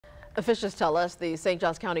Officials tell us the St.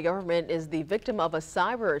 Johns County government is the victim of a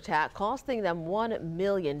cyber attack costing them $1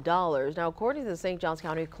 million. Now, according to the St. Johns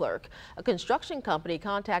County clerk, a construction company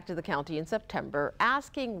contacted the county in September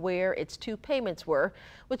asking where its two payments were,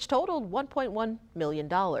 which totaled $1.1 million.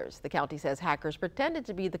 The county says hackers pretended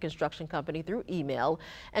to be the construction company through email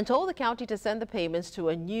and told the county to send the payments to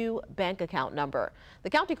a new bank account number. The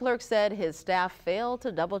county clerk said his staff failed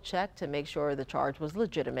to double check to make sure the charge was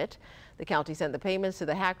legitimate. The county sent the payments to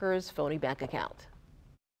the hackers' phony bank account.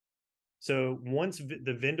 So once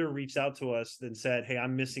the vendor reached out to us and said, hey,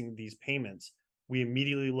 I'm missing these payments, we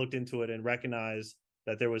immediately looked into it and recognized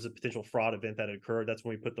that there was a potential fraud event that had occurred. That's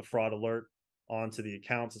when we put the fraud alert onto the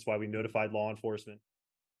accounts. That's why we notified law enforcement.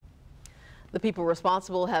 The people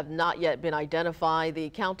responsible have not yet been identified. The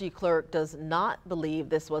county clerk does not believe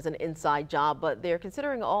this was an inside job, but they're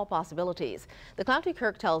considering all possibilities. The county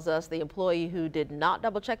clerk tells us the employee who did not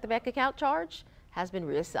double check the bank account charge has been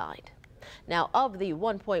reassigned. Now, of the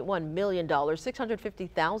 $1.1 million,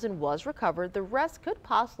 $650,000 was recovered. The rest could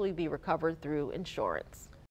possibly be recovered through insurance.